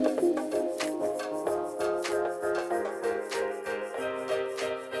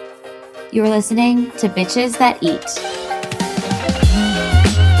You are listening to Bitches That Eat.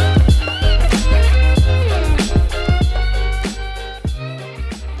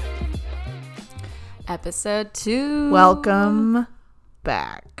 Episode 2. Welcome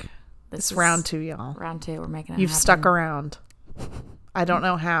back. This is round 2, y'all. Round 2. We're making it You've happen. stuck around. I don't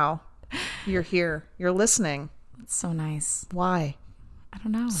know how. You're here. You're listening. It's so nice. Why? I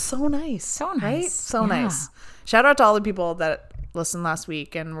don't know. So nice. So nice. Right? So Yeah. nice. Shout out to all the people that listened last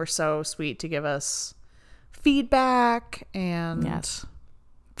week and were so sweet to give us feedback. And Yes.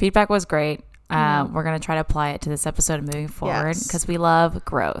 Feedback was great. We're going to try to apply it to this episode moving forward because we love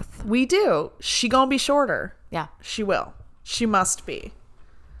growth. we do. She gonna be shorter. Yeah. She will. She must be.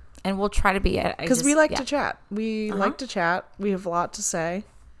 And we'll try to be... Because we like to chat. We like to chat. We have a lot to say.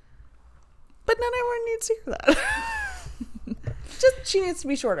 But not everyone needs to hear that. Just she needs to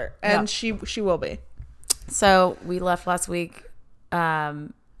be shorter. And she will be. So we left last week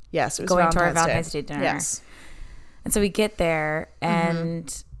Yes, it was going to our Valentine's Valentine's Day dinner. Yes. And so we get there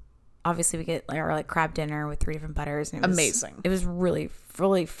and obviously we get our crab dinner with 3 different butters. And it was amazing. It was really,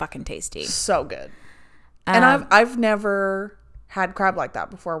 really fucking tasty. So good. And I've never had crab like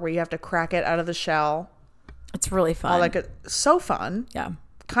that before, where you have to crack it out of the shell. It's really fun. So fun. Yeah.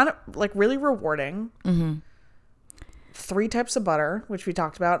 Kind of really rewarding. 3 types of butter, which we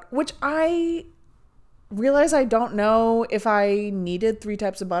talked about, which I realize I don't know if I needed 3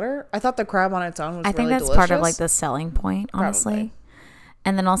 types of butter. I thought the crab on its own was I think really that's delicious. part of the selling point, honestly. Probably.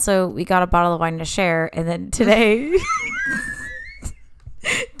 And then also we got a bottle of wine to share. And then today,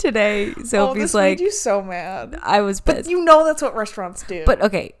 Sophie's this made you so mad. I was pissed. But you know that's what restaurants do. But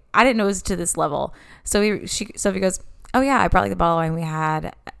okay, I didn't know it was to this level. So Sophie goes, "Oh yeah, I brought the bottle of wine we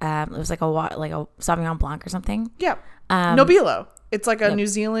had. It was like a Sauvignon Blanc or something." Yeah. Nobilo. It's like a New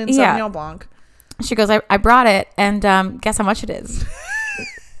Zealand Sauvignon Blanc. She goes, I brought it, and guess how much it is?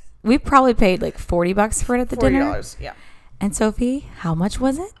 We probably paid $40 for it at the dinner. $40. Yeah. And Sophie, how much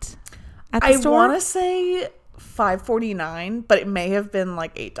was it at the store? I want to say $5.49, but it may have been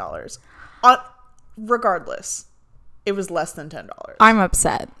 $8. Regardless, it was less than $10. I'm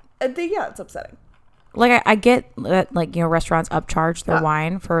upset. Yeah, it's upsetting. I get that restaurants upcharge their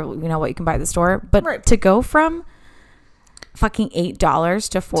wine for what you can buy at the store, but to go from fucking $8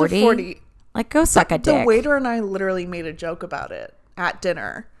 to 40, go suck a dick. The waiter and I literally made a joke about it at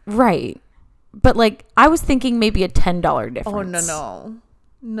dinner. Right. But I was thinking maybe a $10 difference. Oh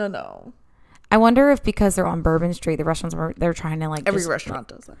no. I wonder if because they're on Bourbon Street, the restaurants they're trying to every restaurant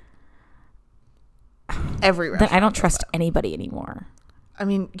does that. Every restaurant. Then I don't trust anybody anymore. I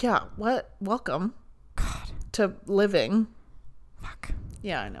mean, yeah. What? Welcome. God. To living. Fuck.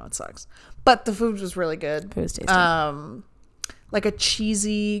 Yeah, I know it sucks, but the food was really good. Food was tasty. Like a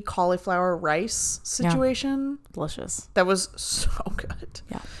cheesy cauliflower rice situation. Yeah. Delicious. That was so good.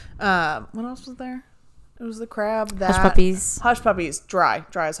 Yeah. What else was there? It was the crab. Hush puppies. Hush puppies. Dry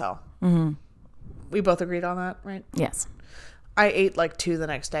as hell. Mm-hmm. We both agreed on that, right? Yes. I ate 2 the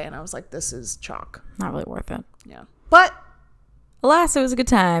next day, and I was like, "This is chalk." Not really worth it. Yeah, but alas, it was a good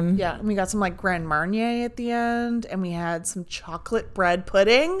time. Yeah, and we got some Grand Marnier at the end, and we had some chocolate bread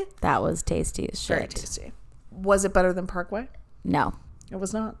pudding. That was tasty as shit. Very tasty. Was it better than Parkway? No. It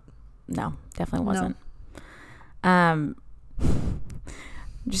was not. No, definitely wasn't. No.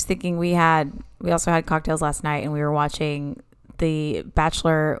 Just thinking we also had cocktails last night and we were watching The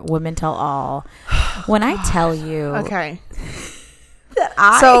Bachelor Women Tell All. When I tell you okay.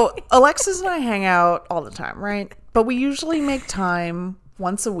 that So Alexis and I hang out all the time, right? But we usually make time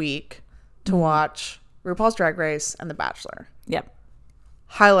once a week to watch RuPaul's Drag Race and The Bachelor. Yep.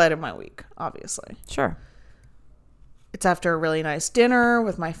 Highlight of my week, obviously. Sure. It's after a really nice dinner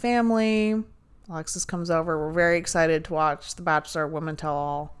with my family. Alexis comes over. We're very excited to watch The Bachelor, Women Tell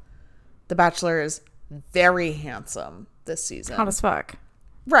All. The Bachelor is very handsome this season. Hot as fuck.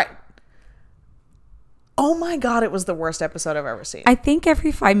 Right. Oh my God, it was the worst episode I've ever seen. I think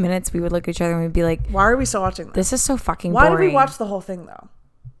every 5 minutes we would look at each other and we'd be like, why are we still watching this? This is so fucking boring. Why did we watch the whole thing, though?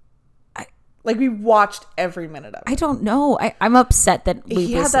 We watched every minute of it. I don't know. I'm upset that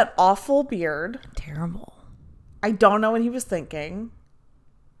he had that awful beard. Terrible. I don't know what he was thinking.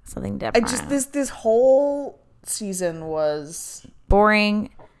 Something different. This whole season was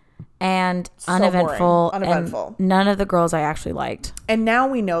boring and so uneventful. Boring. Uneventful. And none of the girls I actually liked. And now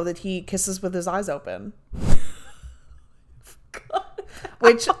we know that he kisses with his eyes open.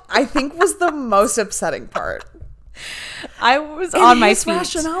 Which I think was the most upsetting part. I was on my feet.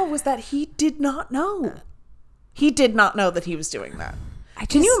 His rationale was that he did not know. He did not know that he was doing that.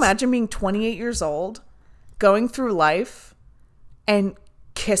 Can you imagine being 28 years old, going through life, and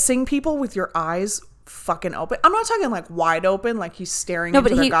kissing people with your eyes fucking open. I'm not talking like wide open, like he's staring No,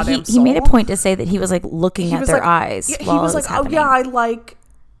 into but their goddamn soul. he made a point to say that he was like looking at their eyes. Yeah, while he was it like, happening. oh yeah, I like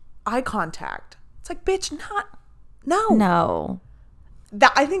eye contact. It's like, bitch, no.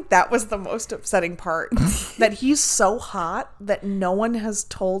 That, I think that was the most upsetting part. That he's so hot that no one has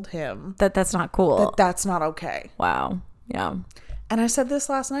told him that's not cool. that's not okay. Wow. Yeah. And I said this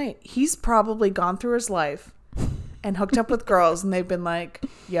last night. He's probably gone through his life and hooked up with girls, and they've been like,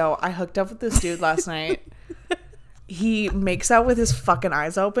 yo, I hooked up with this dude last night. He makes out with his fucking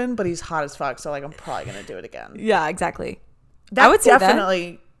eyes open, but he's hot as fuck, so like I'm probably gonna do it again. Yeah, exactly. I would say that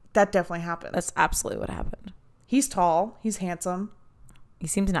definitely happened. That's absolutely what happened. He's tall, he's handsome. He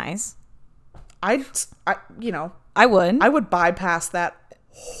seems nice. I would bypass that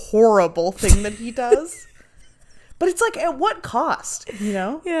horrible thing that he does. But it's like, at what cost, you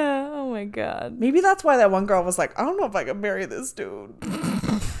know? Yeah. Oh my God. Maybe that's why that one girl was like, I don't know if I can marry this dude.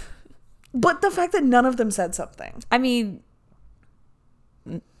 But the fact that none of them said something. I mean,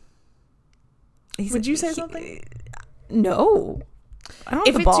 would you say something? No. I don't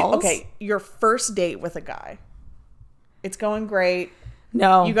have the balls. Okay, your first date with a guy. It's going great.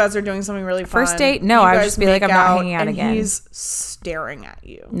 No. You guys are doing something really fun. First date? No, I would just be like, I'm not hanging out again. And he's staring at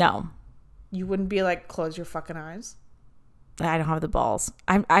you. No. You wouldn't be like, close your fucking eyes? I don't have the balls.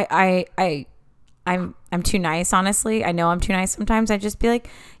 I'm too nice, honestly. I know I'm too nice sometimes. I'd just be like,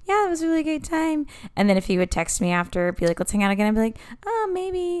 yeah, it was a really great time. And then if he would text me after, be like, let's hang out again, I'd be like, oh,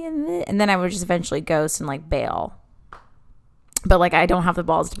 maybe. And then I would just eventually ghost and like bail. But like, I don't have the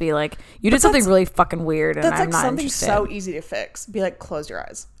balls to be like, you did something really fucking weird and I'm not interested. That's something so easy to fix. Be like, close your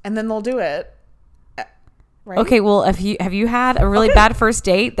eyes. And then they'll do it. Right? Okay, well, have you had a really bad first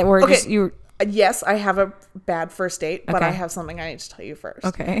date that were just you? Yes, I have a bad first date, but I have something I need to tell you first.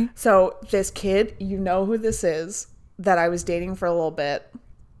 Okay. So this kid, you know who this is, that I was dating for a little bit.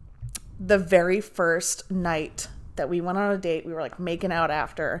 The very first night that we went on a date, we were like making out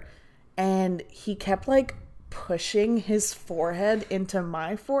after, and he kept like pushing his forehead into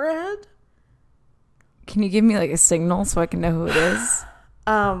my forehead. Can you give me like a signal so I can know who it is?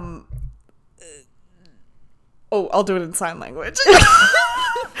 I'll do it in sign language.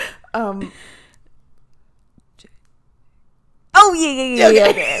 Oh yeah.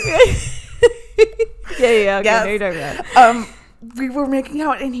 Okay. Yeah. Yes. No, you're talking about. We were making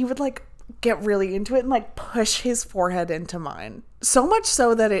out, and he would like get really into it and like push his forehead into mine, so much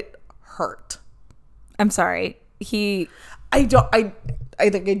so that it hurt. I'm sorry. I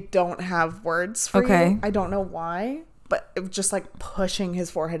think I don't have words for you. I don't know why, but it was just like pushing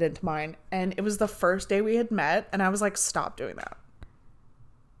his forehead into mine, and it was the first day we had met, and I was like, stop doing that.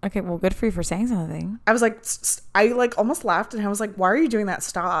 Okay, well, good for you for saying something. I was like, I like almost laughed, and I was like, why are you doing that?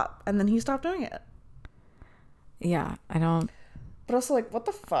 Stop. And then he stopped doing it. Yeah, I don't. But also, like, what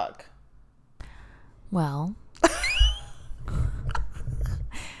the fuck? Well,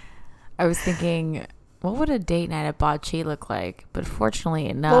 I was thinking, what would a date night at Bocce look like? But fortunately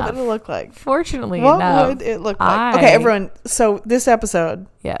enough. What would it look like? Fortunately enough. What would it look like? Okay, everyone. So this episode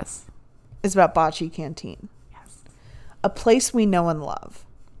is about Chi Canteen. Yes. A place we know and love.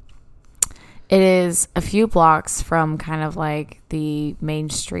 It is a few blocks from kind of like the main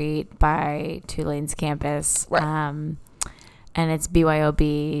street by Tulane's campus. Right. And it's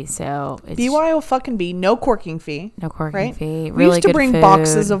BYOB, so it's BYO fucking B, no corking fee. No corking right? fee. Really we used to good bring food.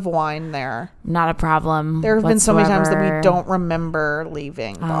 Boxes of wine there. Not a problem. There have been so many times that whatsoever. we don't remember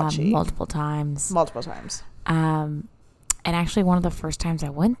leaving Bocce. Multiple times. And actually, one of the first times I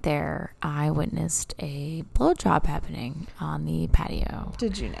went there, I witnessed a blowjob happening on the patio.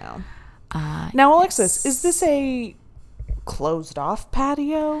 Did you know? Now, Alexis, is this a closed off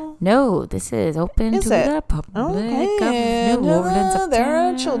patio? No, this is open to the public of New Orleans. There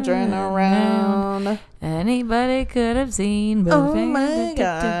are children around. Anybody could have seen. Oh my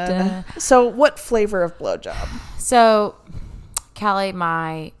God. So what flavor of blowjob? So Callie,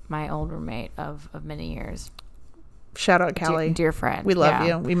 my old roommate of many years. Shout out Callie. Dear friend. We love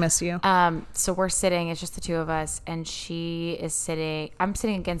you. We miss you. So we're sitting, it's just the two of us, and she is sitting, I'm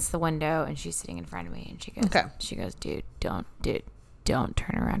sitting against the window and she's sitting in front of me, and she goes, dude, don't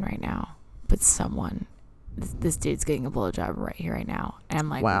turn around right now. But this dude's getting a blowjob right here, right now. And I'm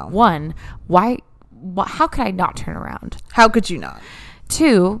like, wow. One, how could I not turn around? How could you not?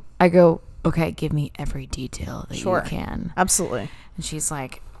 Two, I go, okay, give me every detail that you can. Absolutely. And she's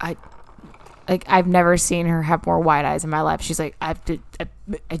like, I've never seen her have more wide eyes in my life. She's like, I'm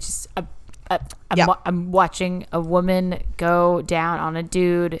watching a woman go down on a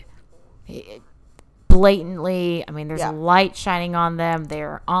dude blatantly. I mean, there's a light shining on them.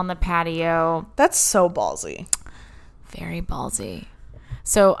 They're on the patio. That's so ballsy. Very ballsy.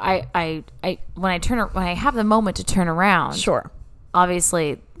 So I when I have the moment to turn around, Sure.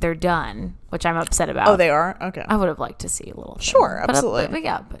 obviously they're done, which I'm upset about. Oh, they are? Okay. I would have liked to see a little thing. Sure, absolutely.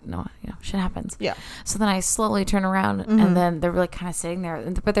 But no, shit happens. Yeah. So then I slowly turn around, and then they're like kind of sitting there,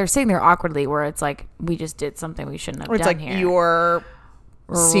 but they're sitting there awkwardly, where it's like we just did something we shouldn't have Or it's done like here. your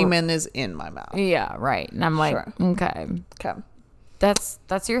semen is in my mouth. Yeah, right. And I'm like, Sure. okay, that's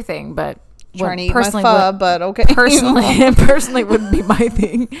your thing, but Trying to eat my pho, but okay. personally wouldn't be my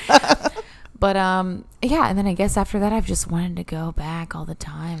thing. But yeah, and then I guess after that I've just wanted to go back all the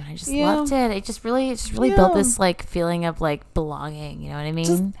time, and I just loved it. It just really built this like feeling of like belonging, you know what I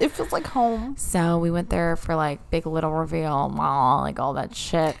mean? It feels like home. So we went there for like big little reveal, mall, like all that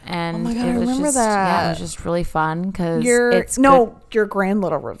shit, and Oh my God, it I was remember just, that. Yeah, it was just really fun because your grand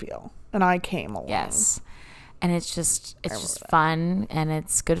little reveal, and I came along. Yes. And it's just fun, and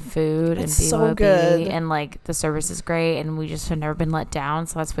it's good food, It's and so good, and like the service is great, and we just have never been let down.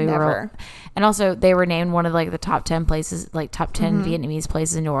 So that's why we Never. were. And also, they were named one of like the top 10 places, like top 10 Vietnamese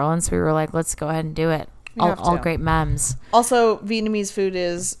places in New Orleans. So we were like, let's go ahead and do it. All great memes. Also, Vietnamese food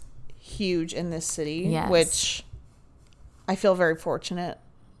is huge in this city, Yes. which I feel very fortunate.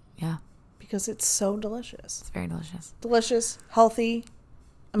 Yeah, Because it's so delicious. it's very delicious. Delicious, healthy,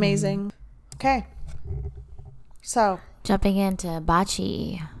 amazing. Okay. So, Jumping into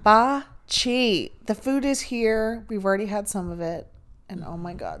bachi. Ba Chi. The food is here. We've already had some of it. And oh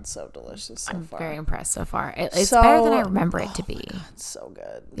my God, so delicious so I'm far. very impressed so far. It's So- better than I remember it to be. It's so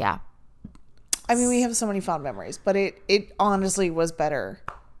good. Yeah. I mean, we have so many fond memories, but it honestly was better.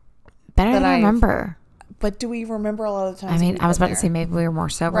 Better than I I've- remember. But do we remember a lot of the times? I mean, we've I was been about to there? say maybe we were more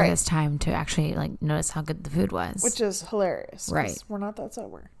sober Right. this time to actually like notice how good the food was. Which is hilarious. 'cause Right. We're not that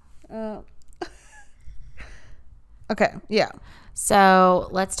sober. Okay. Yeah. So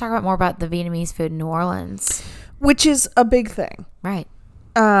let's talk more about the Vietnamese food in New Orleans. Which is a big thing. Right.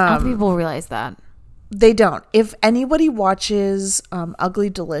 I don't think people realize that. They don't. If anybody watches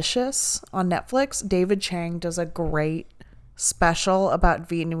Ugly Delicious on Netflix, David Chang does a great special about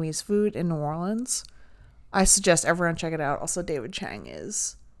Vietnamese food in New Orleans. I suggest everyone check it out. Also, David Chang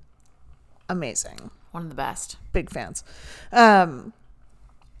is amazing. One of the best. Big fans.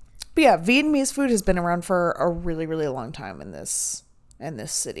 But yeah, Vietnamese food has been around for a really, really long time in this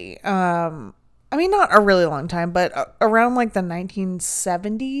city. I mean, not a really long time, but around like the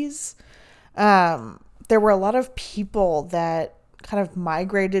 1970s, there were a lot of people that kind of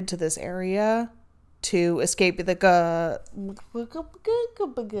migrated to this area to escape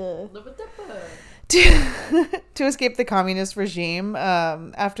to escape the communist regime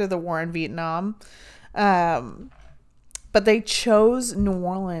after the war in Vietnam. But they chose New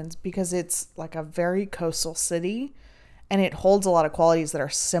Orleans because it's like a very coastal city, and it holds a lot of qualities that are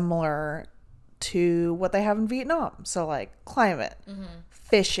similar to what they have in Vietnam. So like climate,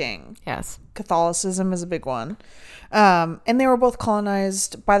 fishing, Yes. Catholicism is a big one. And they were both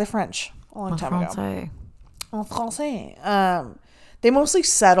colonized by the French a long time ago. En français. They mostly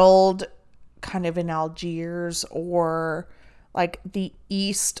settled kind of in Algiers or like the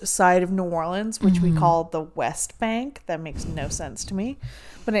east side of New Orleans, which we call the West Bank. That makes no sense to me.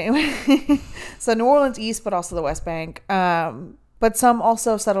 But anyway, so New Orleans East, but also the West Bank. But some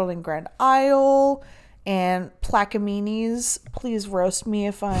also settled in Grand Isle and Plaquemines. Please roast me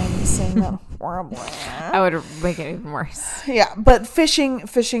if I'm saying that horribly. I would make it even worse. Yeah, but fishing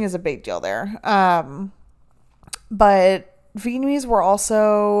is a big deal there. But Vietnamese were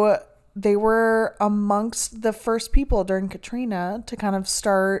also, they were amongst the first people during Katrina to kind of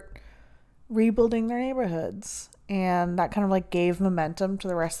start rebuilding their neighborhoods. And that kind of like gave momentum to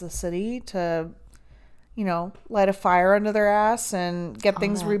the rest of the city to, you know, light a fire under their ass and get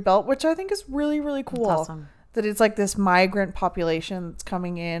things rebuilt, which I think is really, really cool. That's awesome. That it's like this migrant population that's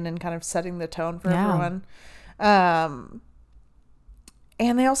coming in and kind of setting the tone for everyone. And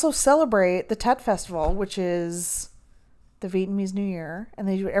they also celebrate the Tet Festival, which is the Vietnamese New Year. And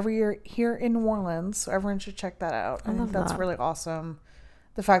they do it every year here in New Orleans. So everyone should check that out. I think that's really awesome.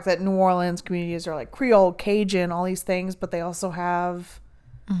 The fact that New Orleans communities are like Creole, Cajun, all these things, but they also have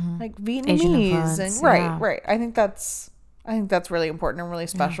like Vietnamese and right. I think that's really important and really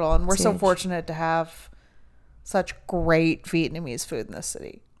special. And we're so fortunate to have such great Vietnamese food in this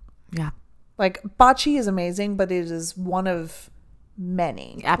city. Yeah. Like bacchi is amazing, but it is one of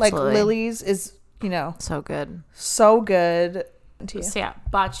many. Absolutely. Like Lily's is, you know, So good. so good. So yeah,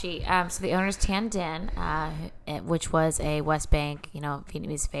 bocce. So the owner's Tan Dinh, which was a West Bank, you know,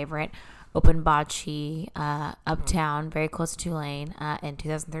 Vietnamese favorite, opened bocce uptown, very close to Tulane, in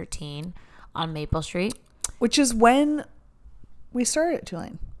 2013 on Maple Street. Which is when we started at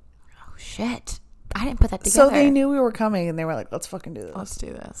Tulane. Oh shit! I didn't put that together. So they knew we were coming, and they were like, let's fucking do this. Let's do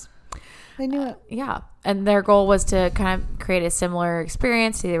this. They knew it. Yeah. And their goal was to kind of create a similar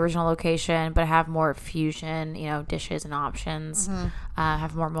experience to the original location, but have more fusion, dishes and options,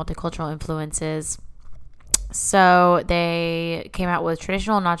 have more multicultural influences. So they came out with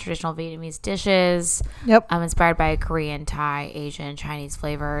traditional and non-traditional Vietnamese dishes. Yep. Inspired by Korean, Thai, Asian, Chinese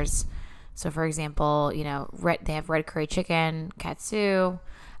flavors. So, for example, they have red curry chicken, katsu,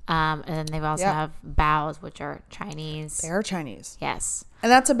 and then they also have baos, which are Chinese. They are Chinese. Yes.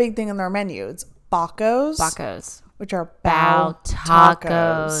 And that's a big thing in their menu. It's bacos. Bacos. Which are bao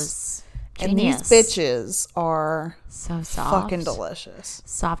tacos. And these bitches are so soft. Fucking delicious.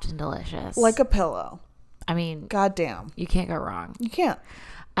 Soft and delicious. Like a pillow. I mean, goddamn. You can't go wrong. You can't.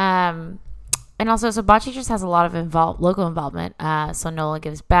 And also, so Bocce just has a lot of local involvement. So NOLA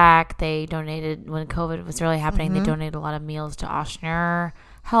gives back. They donated, when COVID was really happening, they donated a lot of meals to Oshner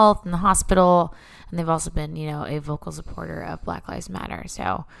Health and the hospital. And they've also been, a vocal supporter of Black Lives Matter.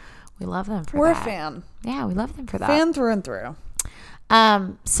 So we love them for that. We're a fan. Yeah, we love them for that. Fan through and through.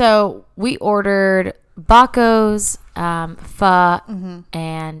 So we ordered bacos, pho,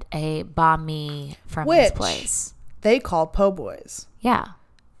 and a banh mi from this place. They call po' boys. Yeah.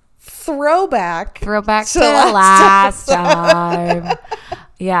 Throwback to last time.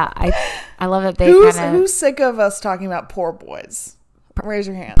 Yeah, I love that they kind of. Who's sick of us talking about poor boys? Raise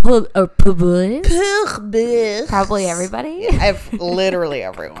your hand. Poor boys. Probably everybody. Literally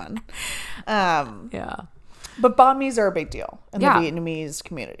everyone. Yeah. But banh mi's are a big deal in the Vietnamese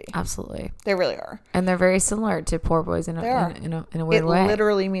community. Absolutely. They really are. And they're very similar to poor boys in a weird way. It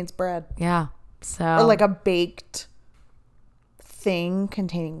literally means bread. Yeah. So. Or like a baked thing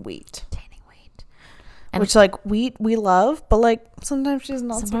containing wheat. And which, like, wheat we love, but, like, sometimes she's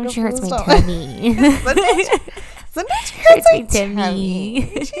not so good. Sometimes she hurts my tummy. Sometimes she hurts my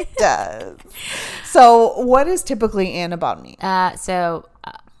tummy. She does. So, what is typically in a banh mi?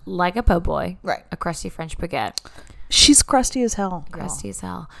 Like a po' boy. Right. A crusty French baguette. She's crusty as hell. Crusty as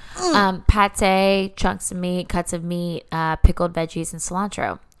hell. Pate, chunks of meat, cuts of meat, pickled veggies, and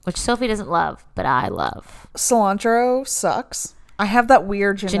cilantro, which Sophie doesn't love, but I love. Cilantro sucks. I have that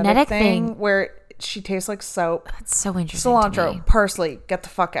weird genetic thing where she tastes like soap. That's so interesting. Cilantro, parsley, get the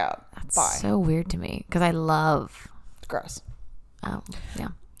fuck out. That's Bye. So weird to me because I love. It's gross. Oh, yeah.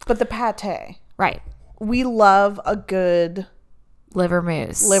 But the pate. Right. We love a good liver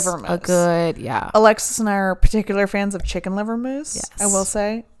mousse. A good, yeah. Alexis and I are particular fans of chicken liver mousse. Yes. I will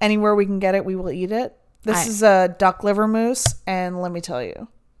say. Anywhere we can get it, we will eat it. This is a duck liver mousse, and let me tell you.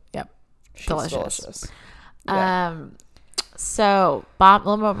 Yep. She's delicious. Yeah. So, a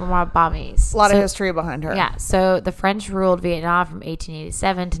little more banh mi's. A lot of history behind her. Yeah. So, the French ruled Vietnam from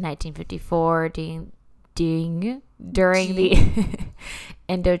 1887 to 1954 during the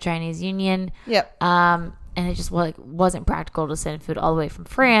Indo-Chinese Union. Yep. And it just wasn't practical to send food all the way from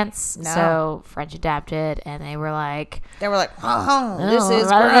France. No. So, French adapted, and they were like, this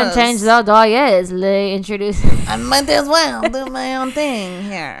is rather gross. than change the diets, they introduced. I might as well do my own thing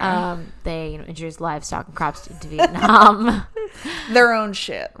here. They introduced livestock and crops into Vietnam. Their own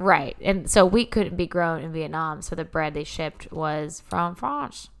shit. Right. And so wheat couldn't be grown in Vietnam. So the bread they shipped was from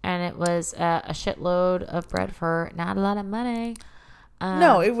France. And it was a shitload of bread for not a lot of money.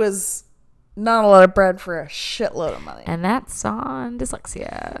 No, it was not a lot of bread for a shitload of money. And that's on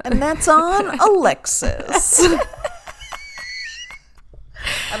dyslexia. And that's on Alexis.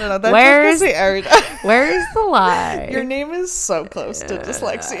 I don't know. Where's the lie? Your name is so close to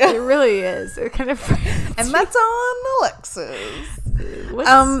dyslexia. It really is. It kind of. And that's on Alexis.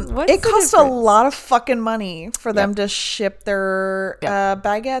 It costs a lot of fucking money for them to ship their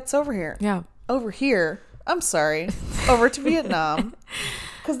baguettes over here. Yeah. Over here. I'm sorry. Over to Vietnam.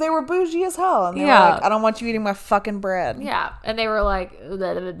 Because they were bougie as hell. And they were like, I don't want you eating my fucking bread. Yeah. And they were like,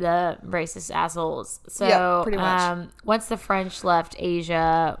 the racist assholes. So, pretty much. Once the French left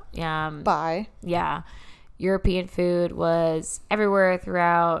Asia, bye. Yeah. European food was everywhere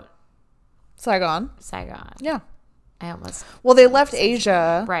throughout Saigon. Yeah. Well, they left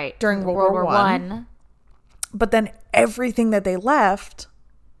Asia during World War One. But then everything that they left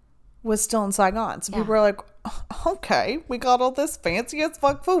was still in Saigon. So people were like, okay, we got all this fancy as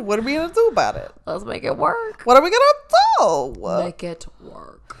fuck food. What are we going to do about it? Let's make it work. What are we going to do? Make it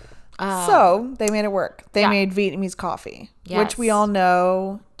work. So they made it work. They made Vietnamese coffee, which we all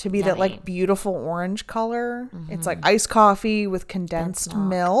know to be that like beautiful orange color. Mm-hmm. It's like iced coffee with condensed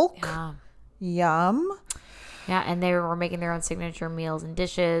milk. Yum. Yeah, and they were making their own signature meals and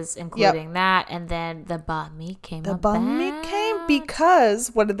dishes, including that. And then the banh mi came. The banh mi came because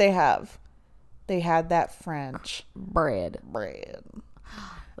what did they have? They had that French bread.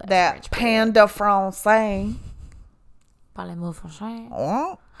 that pain de français. Parlez-moi français.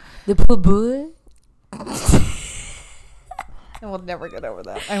 Oh. The poor boy. I will never get over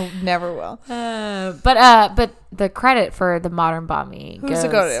that. I never will. But the credit for the modern banh mi goes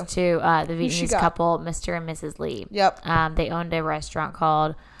it go to the Vietnamese couple, Mr. and Mrs. Lee. Yep. They owned a restaurant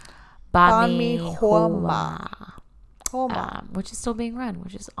called Banh Mi Hoa Ma, which is still being run,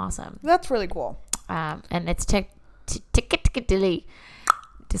 which is awesome. That's really cool. And it's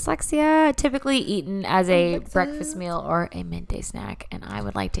dyslexia, typically eaten as a breakfast meal or a midday snack, and I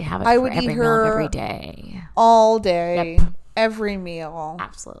would like to have it for every meal of every day. All day. Yep. Every meal.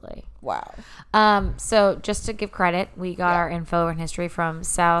 Absolutely. Wow. So just to give credit, we got our info and history from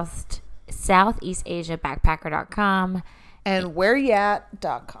Southeast Asia Backpacker.com and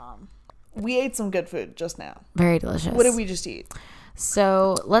whereyat.com. We ate some good food just now. Very delicious. What did we just eat?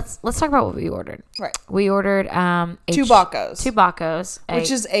 So let's talk about what we ordered. Right. We ordered two bacos. Two bacos.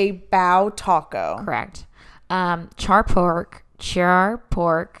 Which is a bao taco. Correct. Char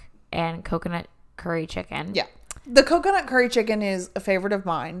pork, and coconut curry chicken. Yeah. The coconut curry chicken is a favorite of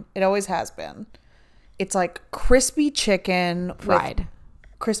mine. It always has been. It's like crispy chicken.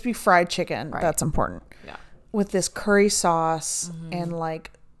 Crispy fried chicken. Right. That's important. Yeah. With this curry sauce and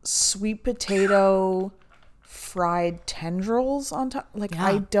like sweet potato fried tendrils on top. Like, yeah.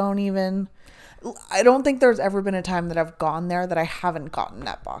 I don't think there's ever been a time that I've gone there that I haven't gotten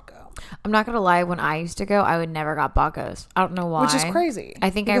that baco. I'm not gonna lie. When I used to go, I would never got bacos. I don't know why. Which is crazy.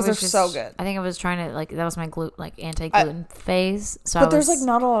 I think because I was they're so good. I think I was trying to that was my anti-gluten phase. So but there's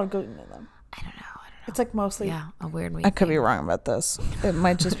not a lot of gluten in them. I don't know. It's like mostly a weird meat. I could be wrong about this. It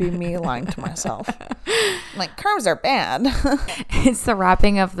might just be me lying to myself. Like, carbs are bad. It's the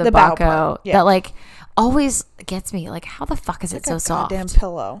wrapping of the baco that always gets me. Like, how the fuck is it so soft? Goddamn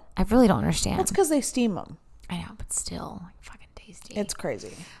pillow. I really don't understand. That's because they steam them. I know, but still, fucking tasty. It's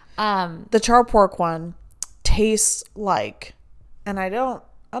crazy. The char pork one tastes like, and I don't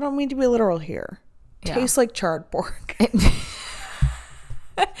mean to be literal here. Tastes like charred pork.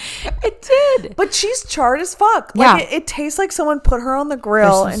 It did, but she's charred as fuck. Like it tastes like someone put her on the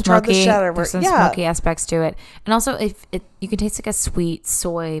grill and charred the shit out of her. There's some smoky aspects to it, and also you can taste like a sweet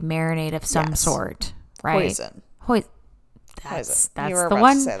soy marinade of some sort, right? Poison. That's you were the about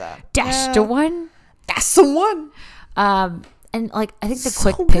one. To say that. Dash the one. That's the one. And I think the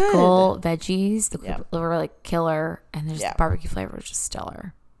quick pickle veggies, were killer, and there's the barbecue flavor was just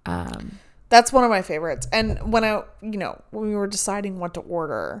stellar. That's one of my favorites. And when when we were deciding what to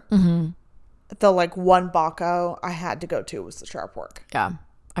order, the one baco I had to go to was the char pork. Yeah,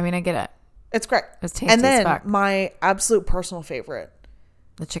 I mean, I get it. It's great. It's tasty. And then as fuck. My absolute personal favorite,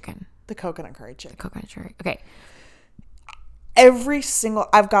 the chicken, the coconut curry chicken. Okay.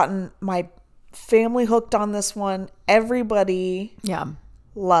 I've gotten my family hooked on this one. Everybody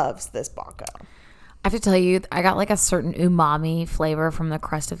loves this baco. I have to tell you, I got a certain umami flavor from the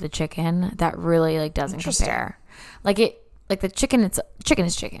crust of the chicken that really doesn't compare. The chicken, chicken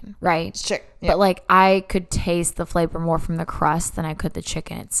is chicken, right? It's chicken. Yeah. But I could taste the flavor more from the crust than I could the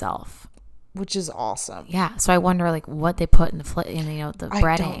chicken itself, which is awesome. Yeah, so I wonder what they put in the breading.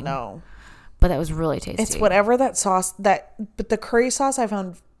 I don't know, but that was really tasty. It's whatever that sauce but the curry sauce I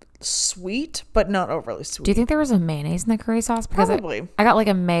found sweet, but not overly sweet. Do you think there was a mayonnaise in the curry sauce? Because probably. I got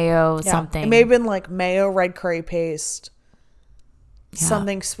a mayo something. It may have been mayo, red curry paste,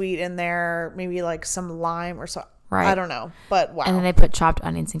 something sweet in there, maybe some lime or so. Right. I don't know, but wow. And then they put chopped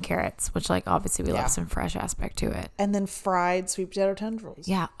onions and carrots, which obviously we love some fresh aspect to it. And then fried sweet potato tendrils.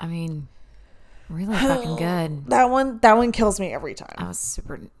 Yeah, I mean, really fucking good. That one kills me every time. I was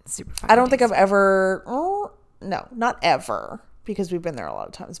super fucking I don't think I've ever. Oh, no, not ever. Because we've been there a lot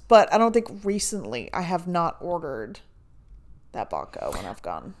of times. But I don't think recently I have not ordered that baco when I've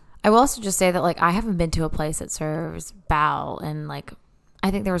gone. I will also just say that I haven't been to a place that serves bao, and I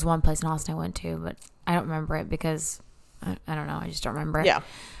think there was one place in Austin I went to, but I don't remember it because I don't know, I just don't remember it. Yeah.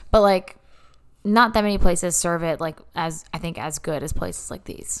 But not that many places serve it as good as places like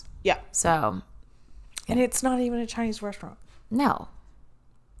these. Yeah. So and it's not even a Chinese restaurant. No.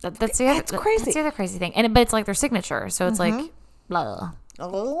 That's the other, it's crazy. That's the other crazy thing. And but it's their signature. So it's blah.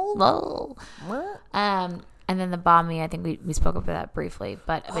 Blah. And then the banh mi, I think we spoke about that briefly,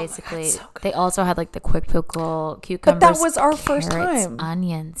 but basically they also had the quick pickle, cucumbers, but that was our first time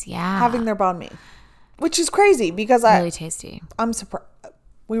onions, having their banh mi, which is crazy because really tasty. I'm surprised.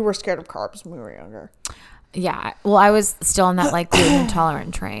 We were scared of carbs when we were younger. Yeah, well, I was still on that gluten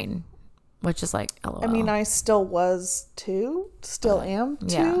intolerant train, which is LOL. I mean, I still was too, still am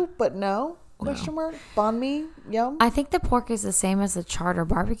too, but no. Question mark? Banh mi? Yum? I think the pork is the same as the charred or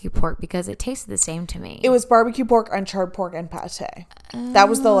barbecue pork because it tasted the same to me. It was barbecue pork, uncharred pork, and pate. That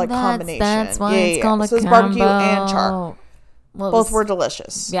was the combination. That's why it's called a So it's combo. barbecue and char. Well, Both were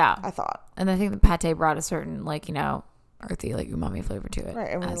delicious. Yeah. I thought. And I think the pate brought a certain, earthy, umami flavor to it. Right,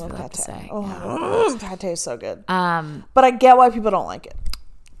 everyone as we loves like to pate. say. Oh, pate is so good. But I get why people don't like it.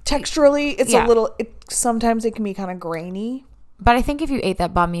 Texturally, it's a little. Sometimes it can be kind of grainy. But I think if you ate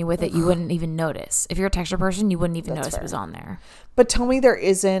that banh mi with it, you wouldn't even notice. If you're a texture person, you wouldn't even notice it was on there. But tell me there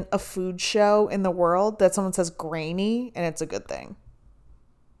isn't a food show in the world that someone says grainy and it's a good thing.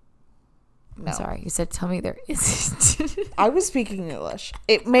 No. I'm sorry. You said tell me there isn't. I was speaking English.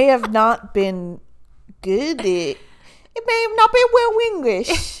 It may have not been good. It may have not been well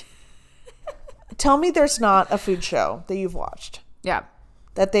English. Tell me there's not a food show that you've watched. Yeah.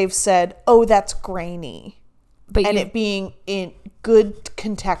 That they've said, oh, that's grainy. But and it being in good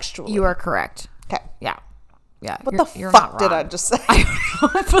contextually. You are correct. Okay. Yeah. Yeah. What the fuck did I just say?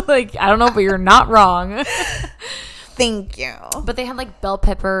 I don't know, I don't know, but you're not wrong. Thank you. But they had bell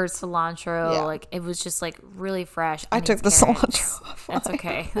peppers, cilantro. Yeah. It was just really fresh. I took the cilantro off. That's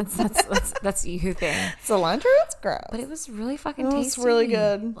okay. That's you thing. Cilantro? It's gross. But it was really fucking tasty. It was really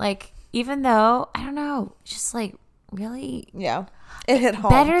good. Even though, I don't know, just really. Yeah. It hit home.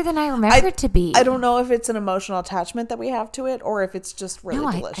 Better than I remember it to be. I don't know if it's an emotional attachment that we have to it or if it's just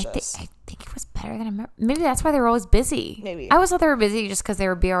really delicious. I think it was better than I remember. Maybe that's why they were always busy. Maybe. I always thought they were busy just because they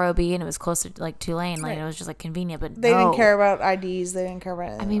were BROB and it was close to Tulane. It was just convenient. But they didn't care about IDs. They didn't care about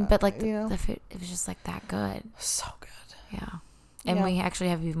anything. I mean, but the food, it was just that good. So good. Yeah. And we actually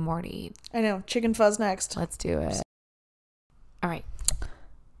have even more to eat. I know. Chicken fuzz next. Let's do it. All right.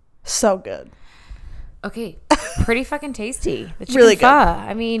 So good. Okay, pretty fucking tasty. The really good. Pho.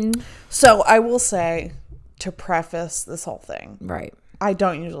 I mean, so I will say, to preface this whole thing, right? I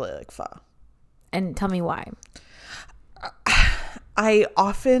don't usually like pho, and tell me why. I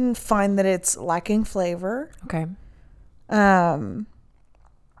often find that it's lacking flavor. Okay.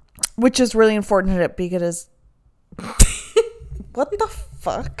 Which is really unfortunate because what the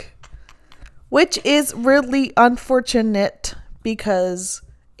fuck? Which is really unfortunate because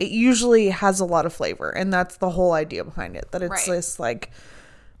it usually has a lot of flavor, and that's the whole idea behind it. That it's this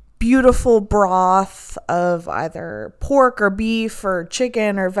beautiful broth of either pork or beef or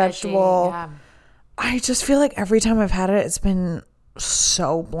chicken or vegetable. Yeah. I just feel like every time I've had it, it's been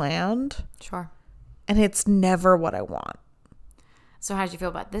so bland. Sure. And it's never what I want. So how did you feel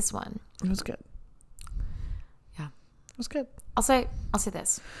about this one? It was good. Yeah. It was good. I'll say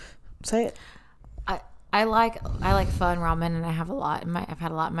this. Say it. I like pho and ramen, and I've had a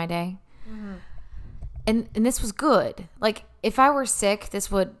lot in my day. Mm-hmm. And this was good. If I were sick, this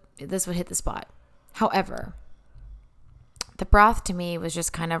would hit the spot. However, the broth to me was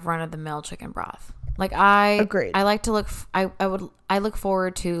just kind of run of the mill chicken broth. Agreed. I like to look. I look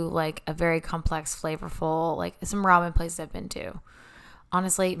forward to a very complex, flavorful some ramen places I've been to.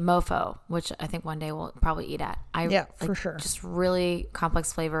 Honestly, mofo, which I think one day we'll probably eat at. For sure. Just really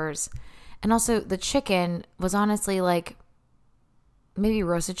complex flavors. And also the chicken was honestly maybe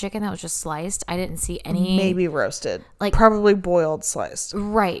roasted chicken that was just sliced. I didn't see any. Maybe roasted. Probably boiled sliced.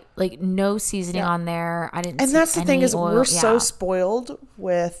 Right. No seasoning on there. I didn't see any. And that's the thing is oil. we're so spoiled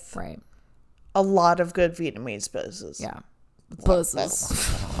with right. a lot of good Vietnamese places. Yeah. Places.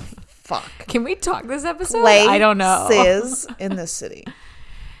 Fuck. Can we talk this episode? I don't know. Places in this city.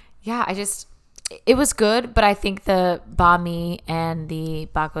 Yeah, it was good, but I think the banh mi and the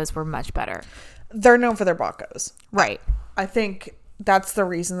bacos were much better. They're known for their bacos. Right. I think that's the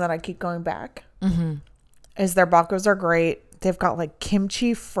reason that I keep going back. Mm-hmm. Is their bacos are great. They've got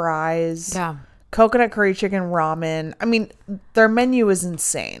kimchi fries. Yeah. Coconut curry chicken ramen. I mean, their menu is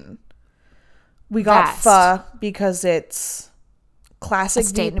insane. We got pho because it's classic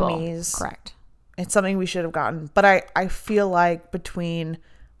Vietnamese. Correct. It's something we should have gotten. But I feel like between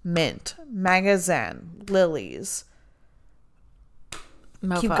Mint, Magazine, Lily's,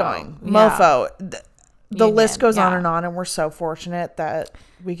 Mofo. keep going. Yeah. Mofo. The list goes yeah. on, and we're so fortunate that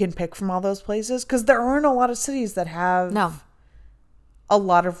we can pick from all those places because there aren't a lot of cities that have a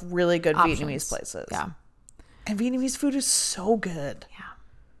lot of really good options. Vietnamese places. Yeah. And Vietnamese food is so good. Yeah.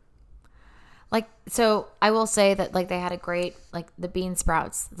 So I will say that they had a great the bean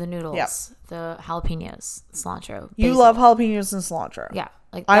sprouts, the noodles, the jalapenos, cilantro. You basil. love jalapenos and cilantro. Yeah.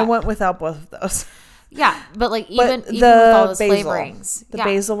 I went without both of those. Yeah, but even with all those flavorings. The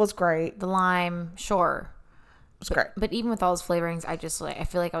basil was great. The lime, sure. It was great. But even with all those flavorings, I just I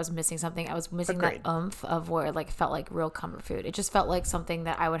feel like I was missing something. I was missing that oomph of where it felt like real comfort food. It just felt like something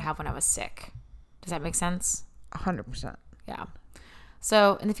that I would have when I was sick. Does that make sense? 100%. Yeah.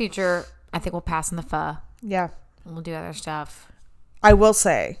 So in the future, I think we'll pass on the pho. Yeah. And we'll do other stuff. I will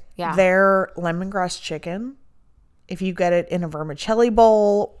say, Yeah. their lemongrass chicken, if you get it in a vermicelli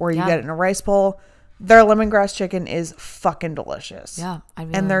bowl or you get it in a rice bowl, their lemongrass chicken is fucking delicious. Yeah.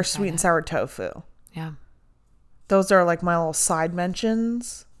 And their sweet and sour tofu. Yeah. Those are like my little side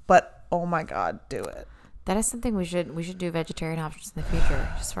mentions, but oh my God, do it. That is something we should do vegetarian options in the future,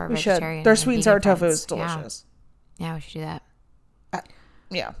 just for our We vegetarian. should. Their sweet and sour vegan tofu friends. is delicious. Yeah, we should do that.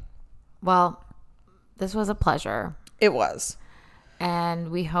 Yeah. Well, this was a pleasure. It was. And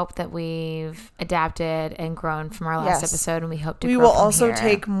we hope that we've adapted and grown from our last episode, and we hope to grow We will from also here.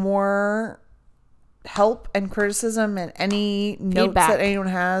 take more help and criticism and any notes that anyone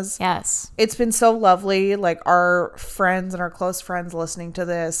has. Yes. It's been so lovely, like our friends and our close friends listening to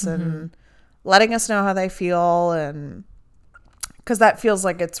this and letting us know how they feel, and because that feels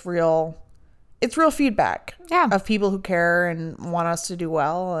like it's real feedback of people who care and want us to do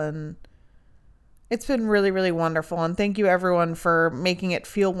well, and it's been really, really wonderful. And thank you everyone for making it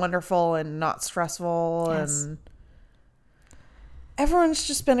feel wonderful and not stressful. And everyone's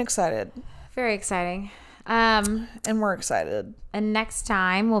just been excited. Very exciting. And we're excited. And next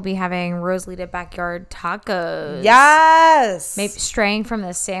time we'll be having Rosalita Backyard Tacos. Yes. Maybe straying from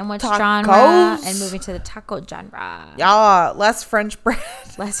the sandwich Tacos. genre and moving to the taco genre. Yeah. Less French bread.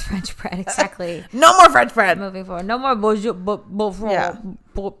 Less French bread, exactly. No more French bread. Moving forward. No more bonjour.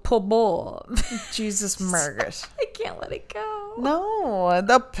 Jesus Margaret. I can't let it go. No.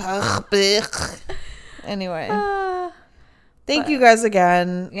 Anyway. Thank you guys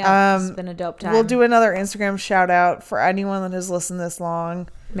again. Yeah, it's been a dope time. We'll do another Instagram shout out for anyone that has listened this long.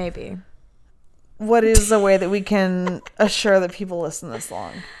 Maybe. What is the way that we can assure that people listen this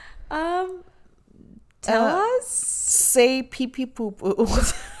long? Tell us. Say pee pee poo poo.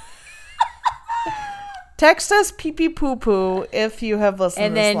 Text us pee pee poo poo if you have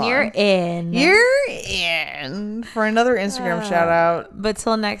listened this long. And then you're in. You're in for another Instagram shout out. But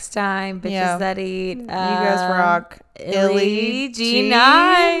till next time, bitches that eat. You guys rock. Illy G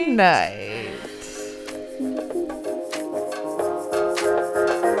night.